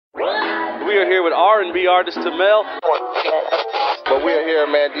We are here with R&B artist Tamel. But we are here,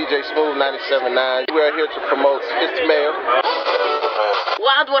 man, DJ Smooth 97.9. We are here to promote It's Tamel.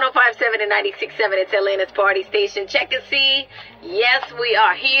 Wild 105.7 and 96.7, it's Atlanta's party station. Check and see. Yes, we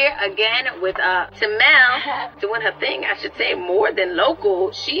are here again with Tamel doing her thing. I should say more than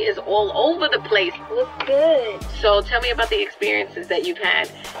local. She is all over the place. What's good? So tell me about the experiences that you've had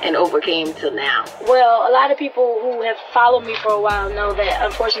and overcame till now. Well, a lot of people who have followed me for a while know that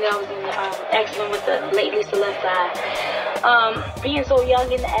unfortunately I was in an accident with the late Lisa Left Eye. Being so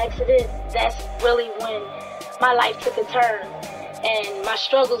young in the accident, that's really when my life took a turn. And my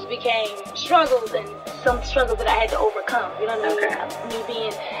struggles became struggles, and some struggles that I had to overcome. You know what I mean? Me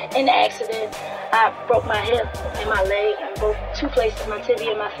being in the accident, I broke my hip and my leg, and both two places, my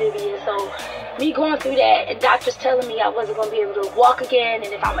tibia and my fibia. So me going through that, and doctors telling me I wasn't going to be able to walk again,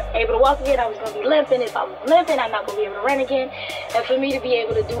 and if I'm able to walk again, I was going to be limping. If I'm limping, I'm not going to be able to run again. And for me to be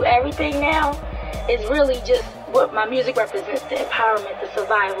able to do everything now is really just what my music represents: the empowerment, the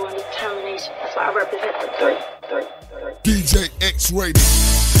survival, and the determination. That's why I represent the three. DJ X-Rated.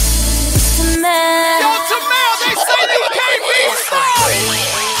 Tamel. Yo, Tamel, they say you can't be stopped.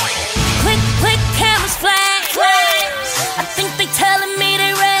 Quick cameras flash. I think they telling me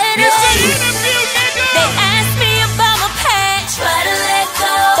they ready. It's an interview, nigga. They asked me about my patch, try to let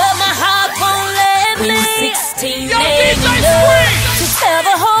go, but my heart won't let me. 16, Yo, DJ Scream. to tell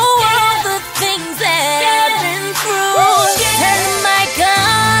the whole world the things that I've been through. Turn the mic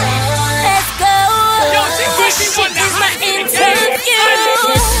on, let's go. Yo, This shit is my interview.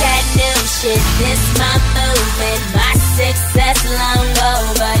 This that new shit, this my movement, my success long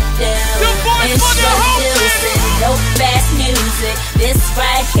overdue. Introducing no fast music, this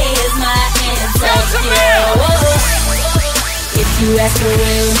right here is my interview. If you ask a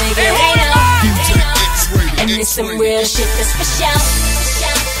real nigga, they know. And it's some real shit that's for show.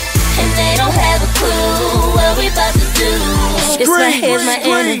 And they don't have a clue what we about to do. This right here's my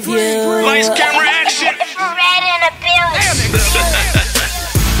interview. Lights, camera, action. Red in the building.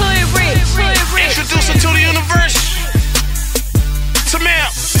 Hood rich. Introduce her to the universe.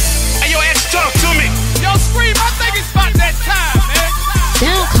 Tamel. Hey, yo, X, talk to me. Yo, Scream, I think it's about that time, man. They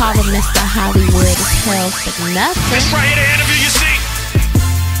don't call him Mr. Hollywood as hell for nothing. This right here, the interview, you see.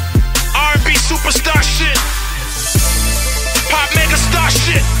 R&B superstar shit. Pop mega star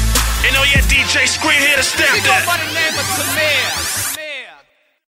shit. And oh yeah, DJ Scream here to stamp that. By the name of Tamel.